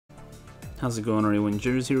How's it going, everyone?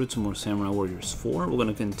 Jerz here with some more Samurai Warriors 4. We're going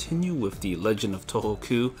to continue with the Legend of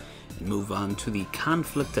Tohoku and move on to the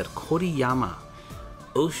conflict at Koriyama.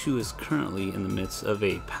 Oshu is currently in the midst of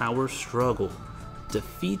a power struggle.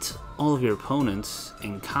 Defeat all of your opponents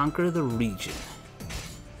and conquer the region.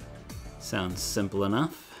 Sounds simple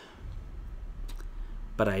enough.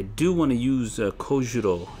 But I do want to use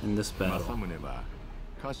Kojuro in this battle.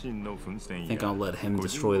 I think I'll let him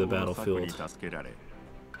destroy the battlefield.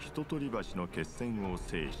 人取り橋の決戦を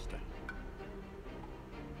制した。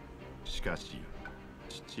しかし、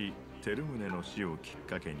父照宗の死をきっ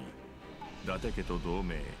かけに、伊達家と同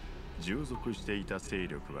盟、従属していた勢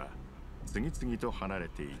力は次々と離れ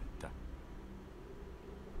ていった。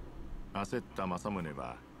焦った政宗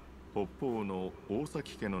は、北方の大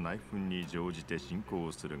崎家の内紛に乗じて侵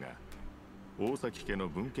攻するが、大崎家の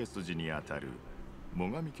分家筋にあたる最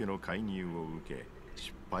上家の介入を受け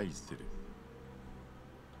失敗する。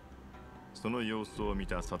 その様子を見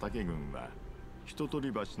た佐竹軍は人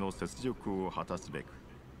取り橋の雪辱を果たすべく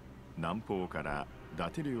南方から伊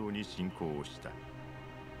達領に侵攻した。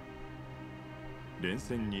連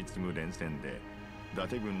戦に次ぐ連戦で伊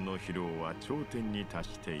達軍の疲労は頂点に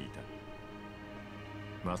達してい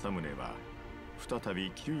た。政宗は再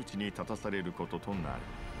び窮地に立たされることとなる。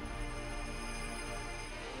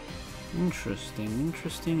Interesting.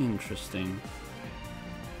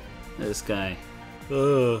 This guy.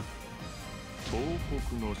 東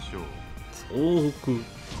北の将東北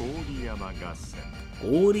郡山合戦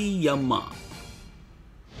郡山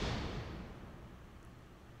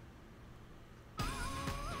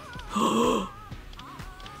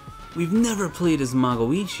We've never played as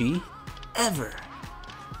Magoichi ever.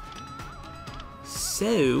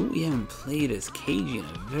 So we haven't played as Keiji in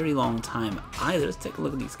a very long time either. Let's take a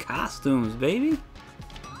look at these costumes, baby.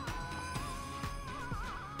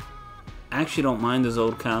 I actually don't mind his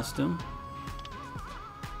old costume.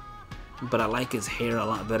 But I like his hair a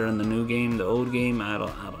lot better in the new game. The old game, I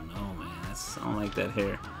don't know, man. I don't like that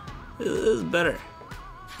hair. This is better.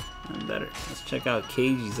 Let's check out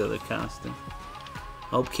Keiji's other costume. I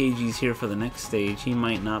hope Keiji's here for the next stage. He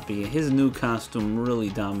might not be. His new costume really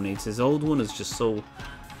dominates. His old one is just so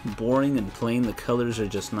boring and plain. The colors are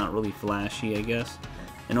just not really flashy, I guess.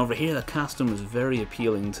 And over here, the costume is very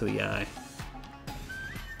appealing to the eye.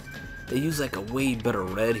 They use like a way better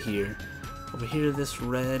red here. Over here, this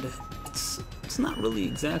red. It's not really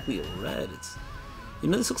exactly a red. It's, you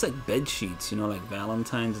know, this looks like bed sheets, you know, like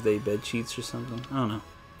Valentine's Day bed sheets or something. I don't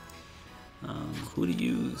know. Who to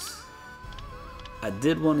use? I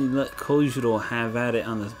did want to let Kojuro have at it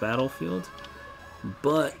on this battlefield,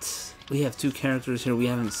 but we have two characters here we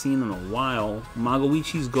haven't seen in a while.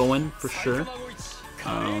 Magoichi's going for sure.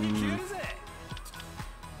 I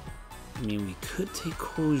mean, we could take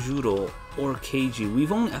Kojuro or Keiji.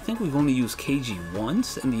 I think we've only used Keiji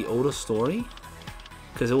once in the Oda story,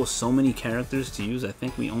 because there was so many characters to use. I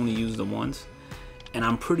think we only used them once, and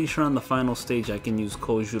I'm pretty sure on the final stage I can use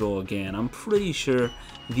Kojuro again. I'm pretty sure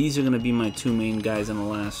these are gonna be my two main guys in the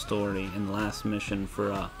last story, in the last mission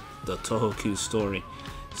for the Tohoku story.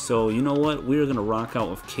 So you know what? We're gonna rock out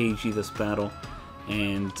with Keiji this battle,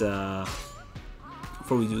 and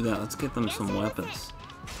before we do that, let's get them some weapons.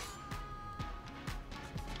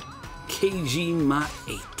 Keiji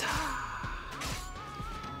Maeda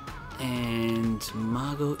and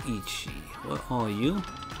Magoichi. What are you?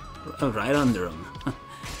 Right under him.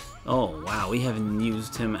 Oh wow, we haven't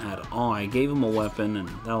used him at all. I gave him a weapon and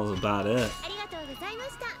that was about it.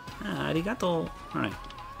 Arigato. Alright.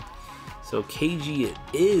 So Keiji it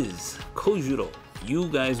is. Kojuro. You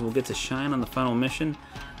guys will get to shine on the final mission.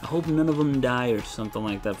 I hope none of them die or something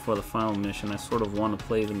like that for the final mission. I sort of want to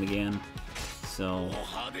play them again. So,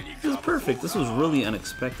 this is perfect. This was really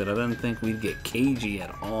unexpected. I didn't think we'd get Keiji at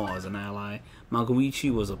all as an ally. Magoichi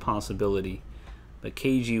was a possibility, but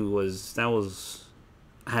Keiji was,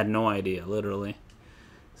 I had no idea, literally.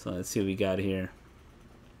 So let's see what we got here.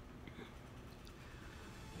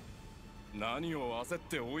 何を焦っ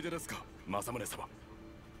ておいでですか、政宗様。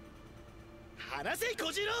話せ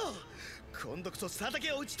小次郎。今度こそ佐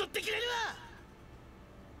竹を討ち取ってくれるわ。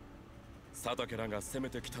佐竹らが攻め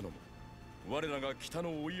てきたのも。 我らが北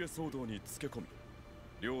のお家騒動につけ込み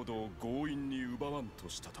領土を強引に奪わんと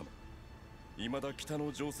したため未だ北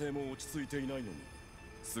の情勢も落ち着いていないのに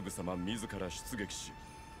すぐさま自ら出撃し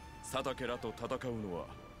佐竹らと戦うのは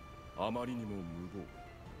あまりにも無謀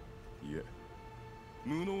いえ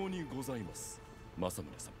無能にございます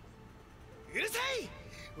政宗様。うるさ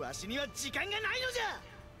い。わしには時間がないの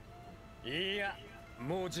じゃ。いや、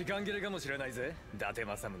もう時間切れかもしれないぜ、伊達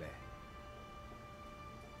政宗。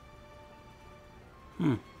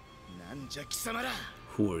 なんじゃ貴様ら。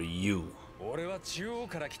 Who are you? 俺は中央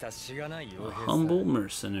から来たしがない傭 A 兵さ。 humble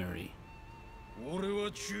mercenary. 俺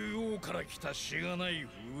は中央から来たしがない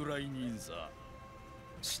風来人さ。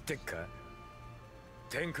知ってっか？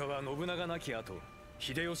天下は信長亡き後、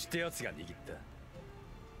秀吉ってやつが握った。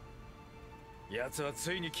奴は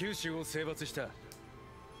ついに九州を征伐した。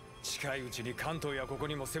近いうちに関東やここ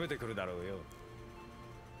にも攻めてくるだろうよ。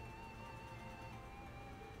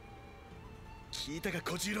聞いたか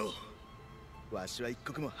小次郎。わしは一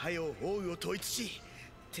刻も早う王位を統一し、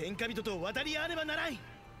天下人と渡り合わねばならん。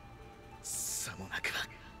さもなくば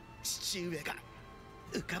父上が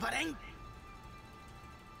浮かばれん。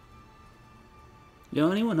 Yo,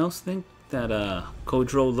 anyone else think that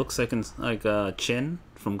Kojiro looks like Chin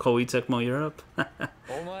from Koei Tecmo Europe? I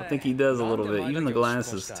think he does a little bit, even the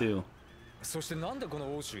glasses too. そしてなんでこ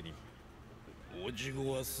の欧州に？おじ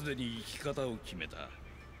ごはすでに生き方を決めた。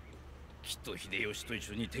きっと秀吉と一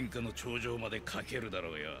緒に天下の頂上まで駆けるだ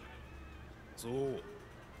ろうよ。そう、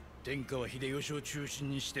天下は秀吉を中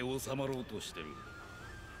心にして収まろうとしてる。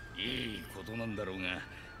いいことなんだろうが、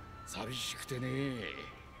寂しくてね。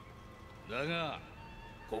だが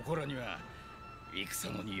ここらには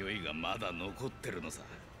戦の匂いがまだ残ってるのさ。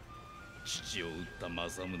父を撃った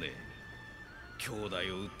政宗、兄弟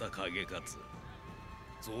を撃った景勝、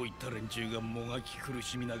そういった連中がもがき苦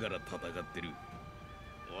しみながら戦ってる。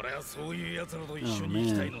俺はそういう奴らと一緒に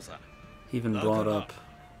行きたいのさ。 He even brought up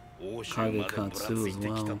欧州までぶらつ Kagekatsu い as て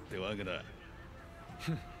きたっ well. てわけだ。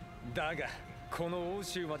だがこの欧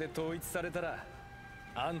州まで統一されたら、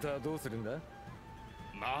あんたはどうするんだ？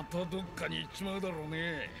またどっかに行っちまうだろう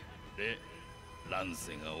ね。で、乱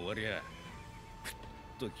世が終わりゃふっ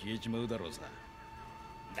と消えちまうだろうさ。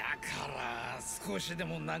だから少しで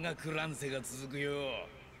も長く乱世が続くよ。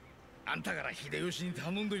あんたから秀吉に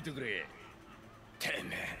頼んどいてくれ。て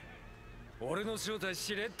めえ、俺の正体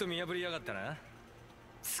しれっと見破りやがったな。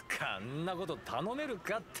つかんなこと頼める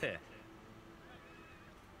かって。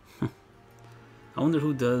I wonder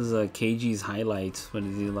who does KG's highlights. What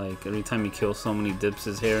is he like? Every time he kills someone, he dips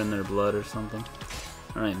his hair in their blood or something.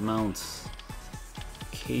 Alright, mounts.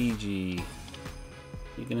 KG.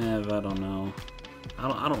 You can have, I don't know.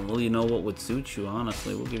 I don't really know what would suit you,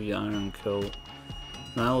 honestly. We'll give you Iron Coat.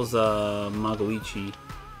 That was Magoichi.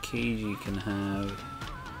 KG can have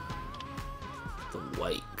the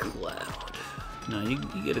White Cloud. No, you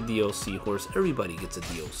get a DLC horse. Everybody gets a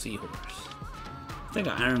DLC horse. I think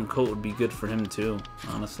an Iron Coat would be good for him too,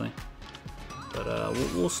 honestly. But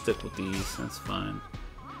we'll stick with these. That's fine.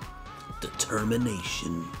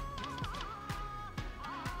 Determination.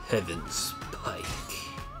 Heaven's Pike.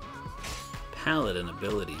 Paladin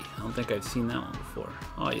ability. I don't think I've seen that one before.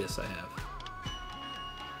 Oh yes, I have.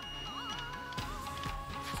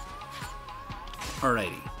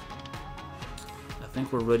 Alrighty. I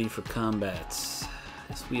think we're ready for combat.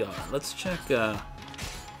 Yes, we are. Let's check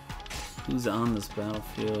who's on this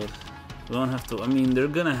battlefield. We don't have to. I mean, they're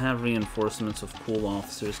gonna have reinforcements of cool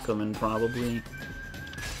officers come in probably,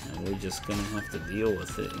 and we're just gonna have to deal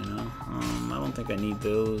with it, you know. I don't think I need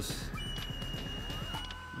those.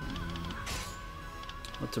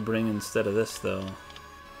 What to bring instead of this, though?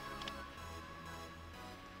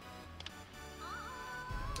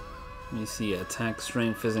 Let me see, attack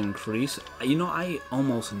strength is increased. You know, I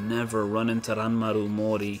almost never run into Ranmaru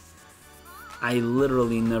Mori. I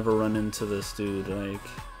literally never run into this dude. Like,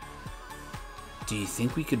 do you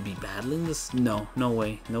think we could be battling this? No, no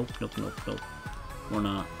way. Nope, nope, nope, nope. We're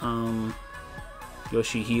not.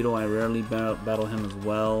 Yoshihiro, I rarely battle him as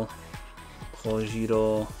well.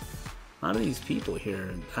 Kojiro. A lot of these people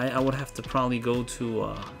here. I would have to probably go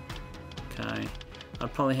to Kai.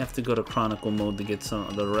 I'd probably have to go to Chronicle mode to get some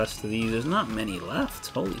of the rest of these. There's not many left.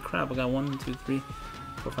 Holy crap, I got 1, 2, 3,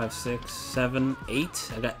 4, 5, 6, 7,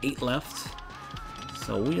 8. I got 8 left.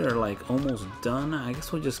 So we are like almost done. I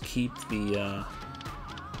guess we'll just keep the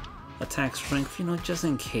attack strength, you know, just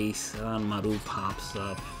in case Maru pops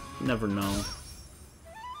up. You never know.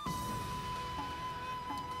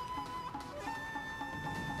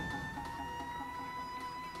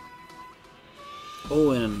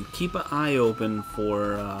 Oh, and keep an eye open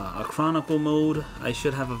for a Chronicle mode. I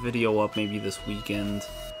should have a video up maybe this weekend.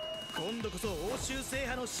 Yeah,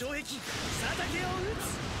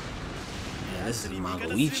 this is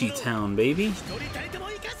Magoichi Town, baby.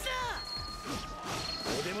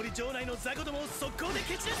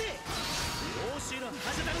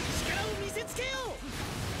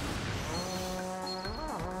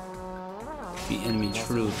 The enemy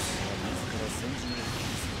troops.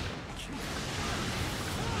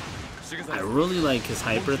 I really like his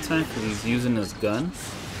hyper attack because he's using his gun.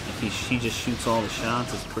 Like he just shoots all the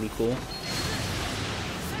shots. It's pretty cool.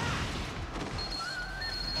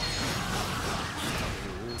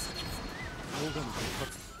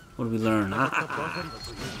 What did we learn?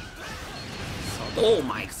 Oh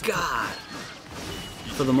my god!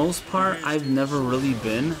 For the most part, I've never really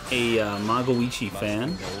been a Magoichi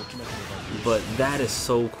fan, but that is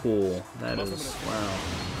so cool. That is, wow.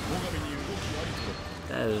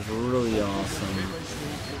 That is really awesome.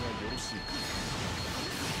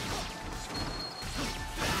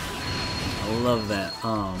 I love that.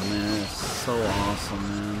 Oh man, that's so awesome,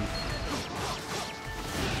 man.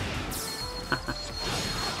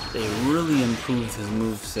 They really improved his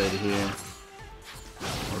moveset here.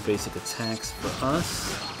 More basic attacks for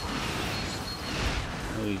us.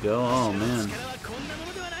 There we go. Oh man.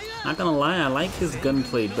 Not gonna lie, I like his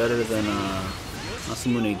gunplay better than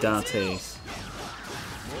Masamune Date's.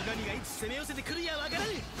 I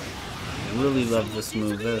really love this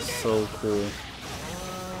move. That is so cool.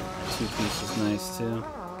 Two-piece is nice too.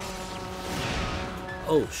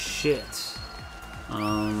 Oh shit.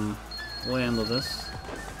 We'll handle this.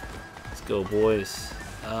 Let's go, boys.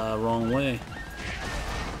 Wrong way.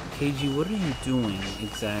 KG, what are you doing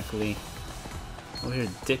exactly? Over here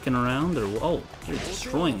dicking around, or oh, you're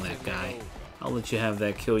destroying that guy. I'll let you have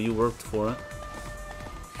that kill. You worked for it.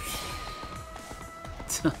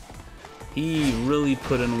 He really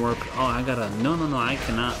put in work. Oh, I gotta. No, I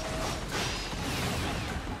cannot.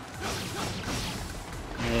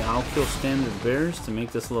 Hey, I'll kill standard bears to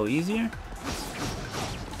make this a little easier.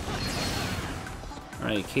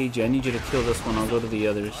 Alright, KG, I need you to kill this one. I'll go to the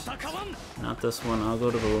others. Not this one. I'll go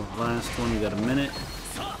to the last one. We got a minute.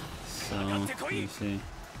 So, let me see.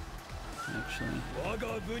 Actually.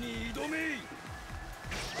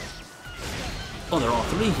 Oh, they're all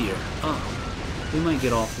three here. Oh, we might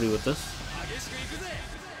get all three with this.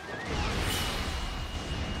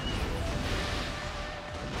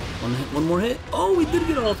 One hit, one more hit. Oh, we did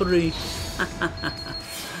get all three.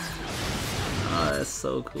 Oh, that's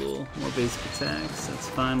so cool. More basic attacks. That's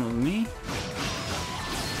fine with me.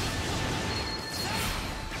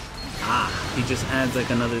 Ah, he just adds like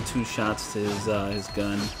another 2 shots to his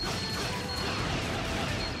gun.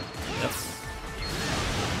 Yep.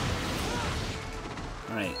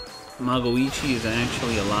 Alright. Magoichi is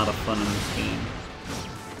actually a lot of fun in this game.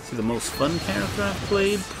 Is he the most fun character I've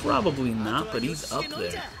played? Probably not, but he's up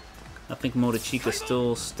there. I think Motochika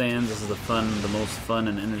still stands as the most fun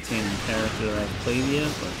and entertaining character that I've played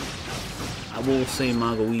yet, but I will say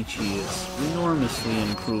Magoichi is enormously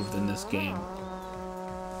improved in this game.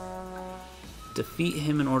 Defeat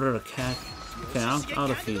him in order to catch. Okay, I'll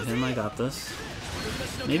defeat him. I got this.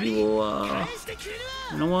 Maybe we'll,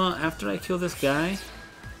 you know what? After I kill this guy,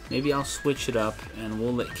 maybe I'll switch it up and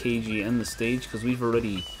we'll let KG end the stage because we've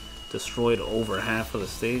already destroyed over half of the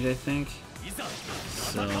stage, I think.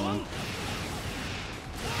 So, alright.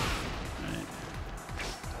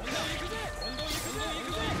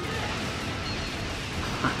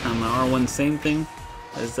 My R1, same thing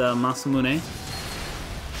as Masamune.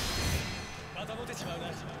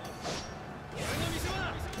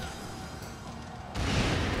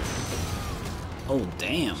 Oh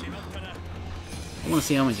damn! I want to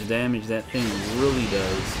see how much damage that thing really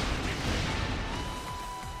does.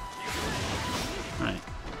 Alright.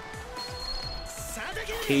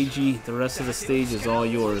 KG, the rest of the stage is all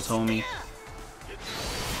yours, homie.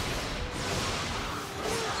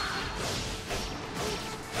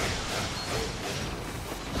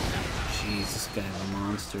 Jeez, this guy's a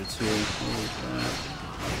monster too. Holy crap.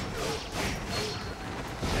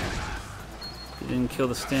 You didn't kill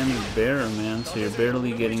the standing bearer, man, so you're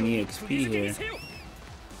barely getting EXP here.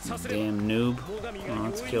 Damn noob. Oh,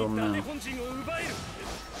 let's kill him now.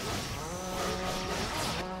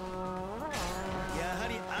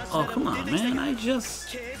 Oh, come on, man. I'm just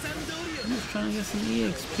trying to get some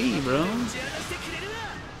EXP, bro.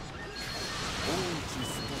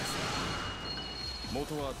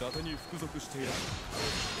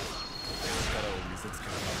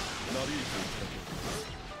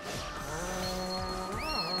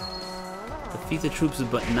 Defeat the troops,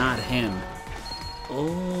 but not him.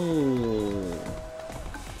 Oh.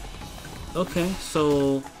 Okay,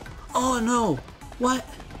 so... Oh, no. What?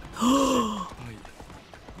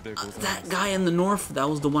 That guy in the north, that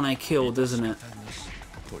was the one I killed, isn't it?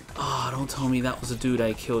 Oh, don't tell me that was the dude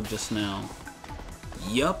I killed just now.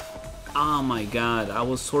 Yup. Oh my god, I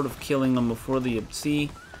was sort of killing them before the...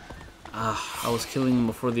 See? I was killing them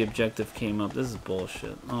before the objective came up. This is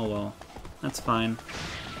bullshit. Oh well. That's fine.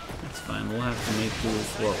 That's fine. We'll have to make do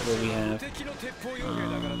with what we have.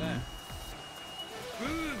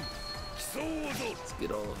 Let's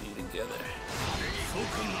get all of you together.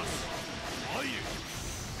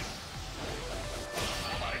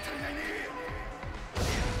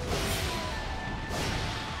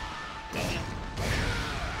 Damn.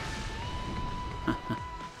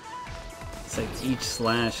 It's like each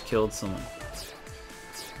slash killed someone.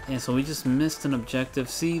 And so we just missed an objective.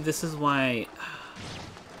 See, this is why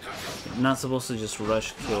I'm not supposed to just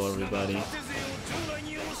rush kill everybody.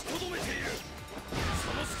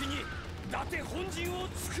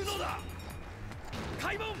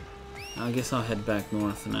 I guess I'll head back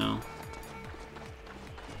north now.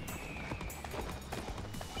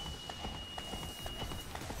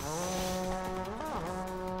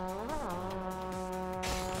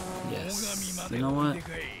 Yes. You know what?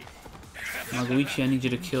 Maguichi, I need you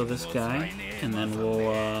to kill this guy, and then we'll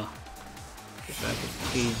get back with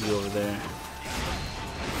Keiji over there.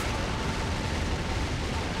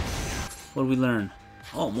 What did we learn?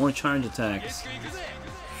 Oh, more charge attacks.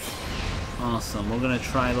 Awesome. We're gonna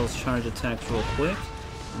try those charge attacks real quick,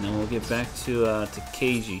 and then we'll get back to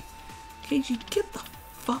Keiji. Keiji, get the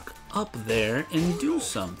fuck up there and do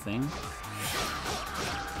something.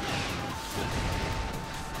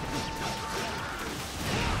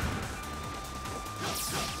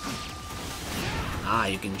 Ah,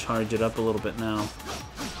 you can charge it up a little bit now.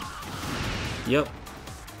 Yep.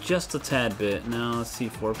 Just a tad bit. Now let's see,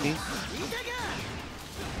 4-piece.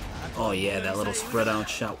 Oh yeah, that little spread out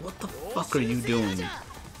shot. What the fuck are you doing?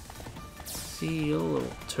 See, you little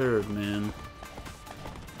turd, man.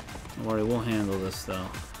 Don't worry, we'll handle this though.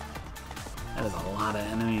 That is a lot of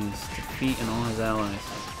enemies. Defeating all his allies.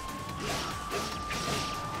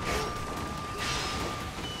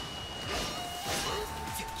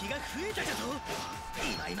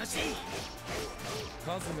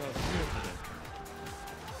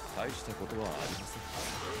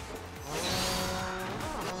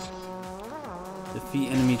 Defeat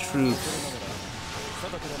enemy troops.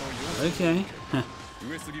 Okay.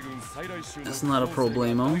 That's not a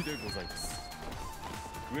problemo.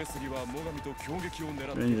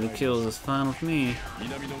 Ready to kill is fine with me.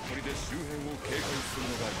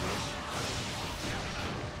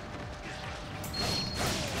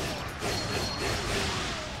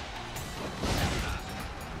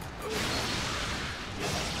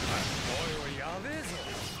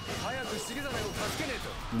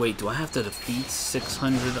 Wait, do I have to defeat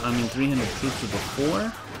 300 troops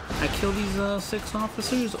before I kill these 6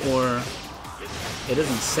 officers? Or it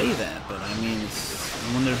doesn't say that, but I mean,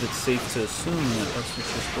 I wonder if it's safe to assume that that's what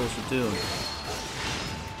you're supposed to do.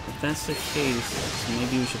 If that's the case,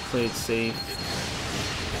 maybe we should play it safe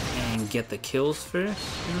and get the kills first,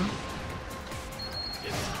 you know?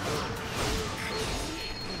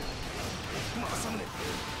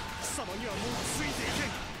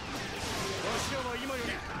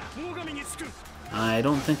 I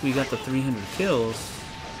don't think we got the 300 kills.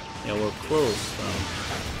 Yeah, we're close though.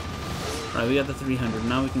 Alright, we got the 300.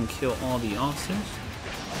 Now we can kill all the officers.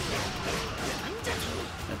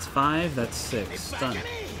 That's 5, that's 6. Done.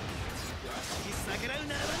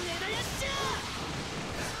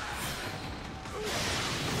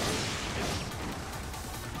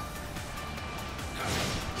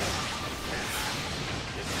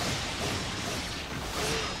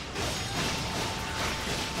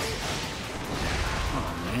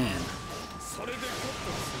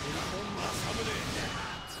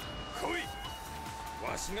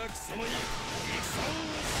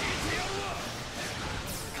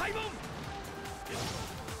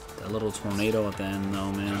 That little tornado at the end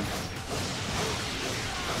though, man.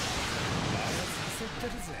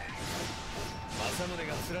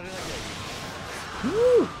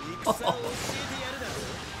 Woo! Oh,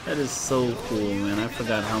 that is so cool, man. I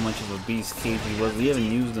forgot how much of a beast Keiji was. We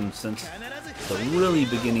haven't used him since the really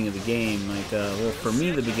beginning of the game. Like, well, for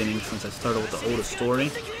me, the beginning, since I started with the Oda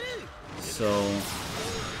story. So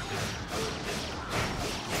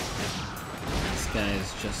this guy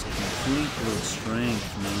is just complete with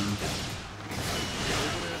strength, man.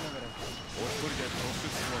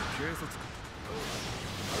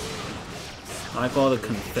 I like all the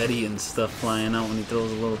confetti and stuff flying out when he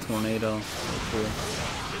throws a little tornado. So cool.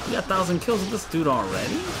 We got 1,000 kills with this dude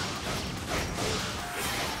already?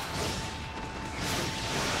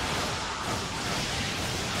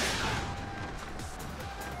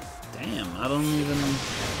 Damn, I don't even...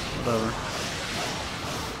 whatever.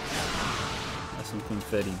 That's some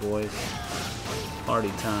confetti, boys.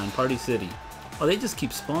 Party time. Party city. Oh, they just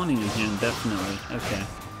keep spawning in here indefinitely. Okay.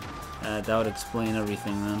 That would explain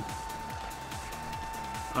everything then.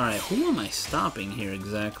 Alright, who am I stopping here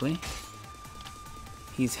exactly?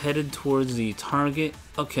 He's headed towards the target.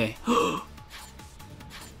 Okay.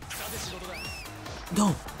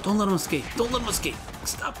 No! Don't let him escape! Don't let him escape!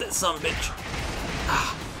 Stop that son of a bitch!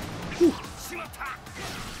 Ah! Whew.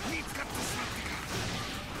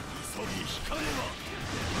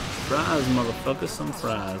 Fries, motherfucker. Some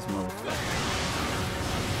fries, motherfucker.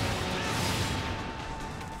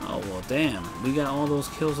 Oh, damn. We got all those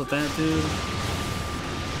kills with that dude.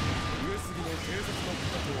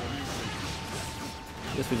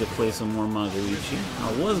 Guess we could play some more Magoichi.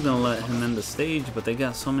 I was gonna let him end the stage, but they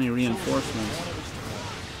got so many reinforcements.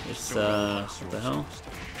 It's, what the hell?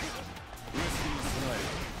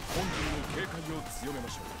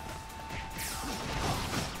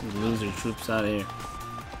 Lose your troops out of here.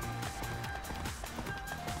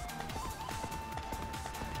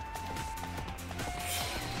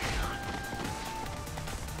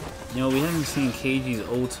 You know, we haven't seen Keiji's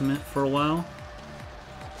ultimate for a while.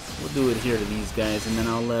 We'll do it here to these guys, and then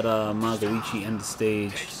I'll let Magoichi end the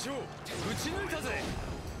stage.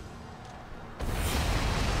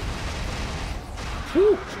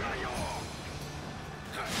 Woo!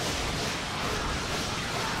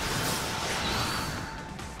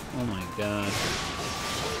 Oh my god.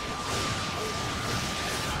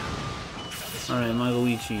 Alright,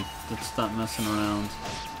 Magoichi, let's stop messing around.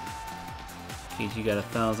 Keiji got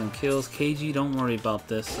 1,000 kills. Keiji, don't worry about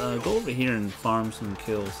this. Go over here and farm some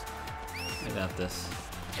kills. I got this.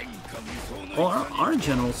 Oh, our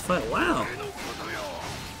generals fight. Wow.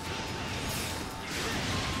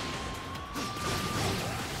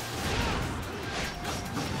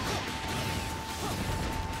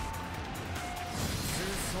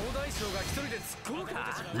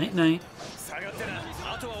 Night night.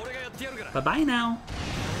 Bye bye now.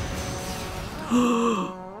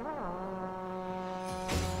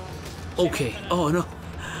 Okay. Oh no.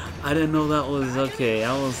 I didn't know that was okay.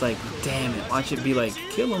 I was like, damn it. Watch it be like,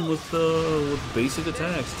 kill him with basic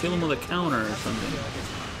attacks. Kill him with a counter or something.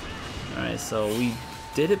 Alright, so we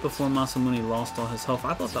did it before Masamune lost all his health.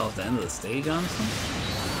 I thought that was the end of the stage, honestly.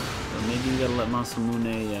 Or maybe we gotta let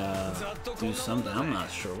Masamune do something. I'm not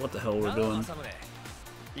sure what the hell we're doing.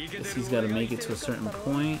 Guess he's gotta make it to a certain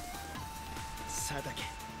point.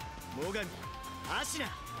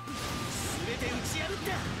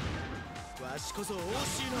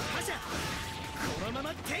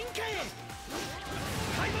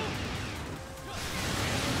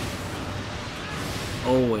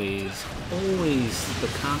 Always the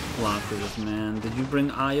cock blockers, man. Did you bring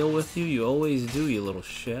Io with you? You always do, you little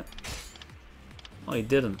shit. Oh, he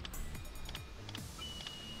didn't.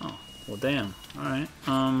 Oh, well, damn. Alright,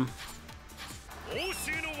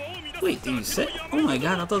 wait, did you say? Oh my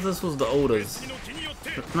god, I thought this was the Odas.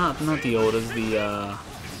 Not the Odas, the,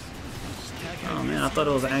 oh man, I thought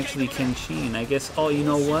it was actually Kenshin. I guess, oh, you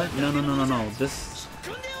know what? No.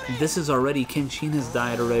 This is already, Kenshin has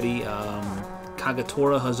died already.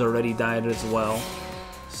 Kagatora has already died as well.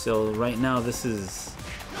 So right now this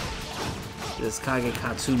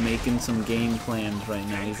Kagekatsu making some game plans right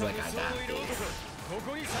now. He's like, I got this.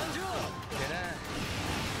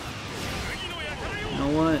 You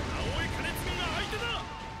know what?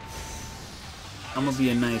 I'm gonna be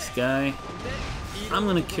a nice guy. I'm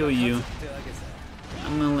gonna kill you.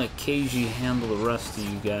 I'm gonna let Keiji handle the rest of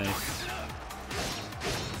you guys.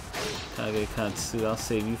 Kagekatsu, I'll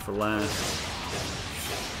save you for last.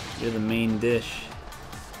 You're the main dish.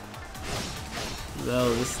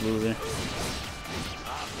 Oh, this loser.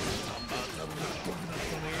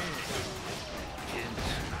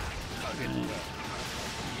 Right.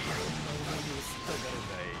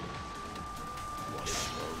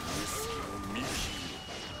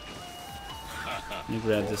 Let me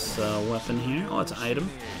grab this weapon here. Oh, it's an item.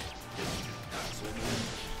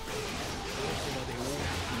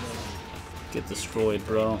 Get destroyed,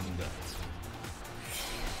 bro.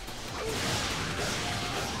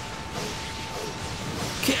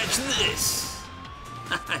 Catch this!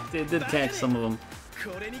 They did catch some of them.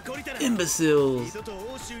 Imbeciles!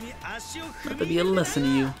 Let there be a lesson to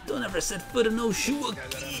you. Don't ever set foot in no shoe again.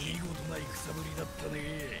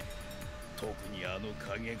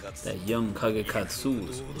 That young Kagekatsu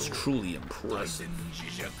was truly impressive.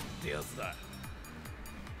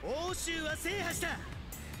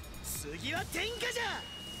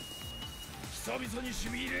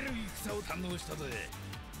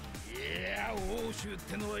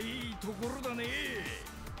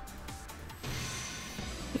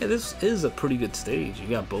 Yeah, this is a pretty good stage. You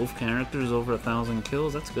got both characters over 1,000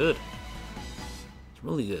 kills. That's good. It's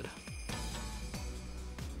really good.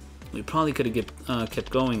 We probably could have kept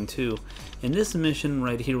going too. And this mission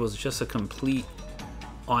right here was just a complete...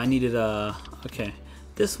 Oh, I needed a... Okay.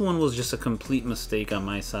 This one was just a complete mistake on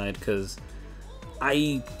my side because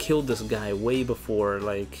I killed this guy way before.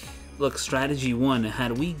 Like, look, strategy 1,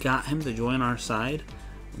 had we got him to join our side,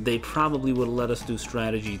 they probably would have let us do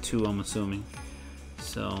strategy 2, I'm assuming.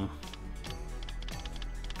 So,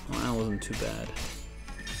 well, that wasn't too bad.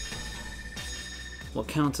 What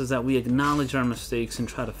counts is that we acknowledge our mistakes and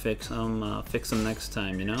try to fix them next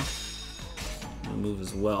time, you know? Move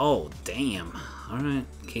as well. Oh, damn. Alright,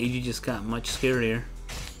 Keiji just got much scarier.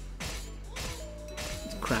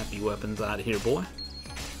 These crappy weapons out of here, boy.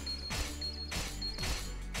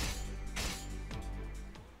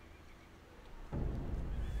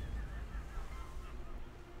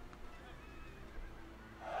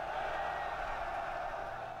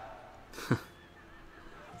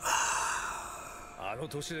あの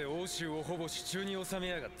年で欧州をほぼ手中に収め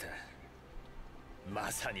やがった。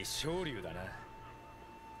まさに昇竜だな。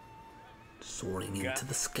Soaring into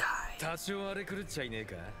the sky. 多少荒れ狂っちゃいねえ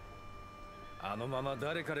か。あのまま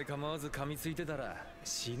誰彼構わず噛みついてたら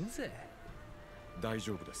死ぬぜ。大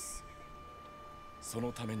丈夫です。そ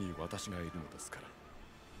のために私がいるのですか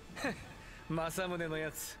ら。政宗の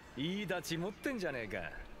やつ、いいダチ持ってんじゃねえか。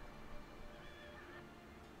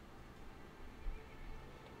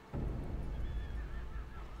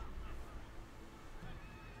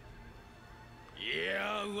い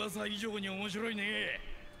やー、噂以上に面白いね、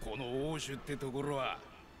この欧州ってところは。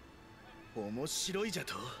面白いじゃ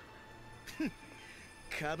と。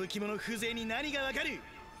歌舞伎者風情に何がわかる。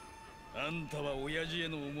あんたは親父へ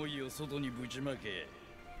の思いを外にぶちまけ、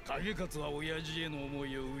影勝は親父への思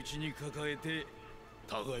いを内に抱えて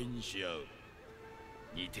互いにし合う。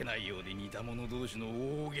似てないようで似た者同士の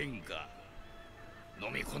大喧嘩。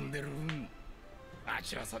飲み込んでる分、あ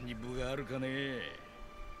ちらさんに分があるかね。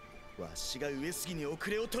わしが上杉に遅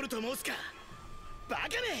れを取ると申すか。バカ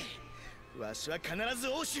め。わしは必ず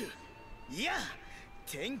欧州、いや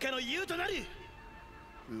天下の雄となる。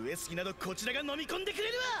上杉などこちらが飲み込んでくれ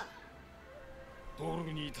るわ。取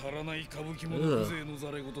るに足らない歌舞伎者風情のざ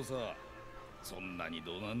れ言さ。そんなに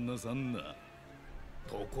怒鳴んなさんな。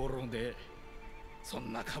ところで、そ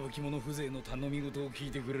んな歌舞伎者風情の頼み事を聞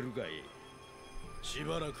いてくれるかい。し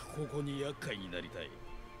ばらくここに厄介になりたい。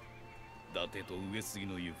伊達と上杉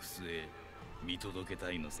の行く末見届けた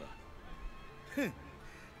いのさ。ふん、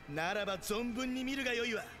ならば存分に見るがよ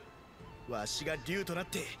いわ。わしが竜となっ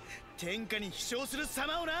て天下に飛翔する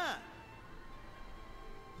様をな。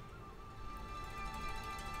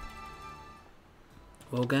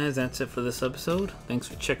Well, guys, that's it for this episode. Thanks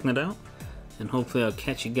for checking it out, and hopefully I'll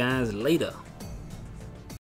catch you guys later.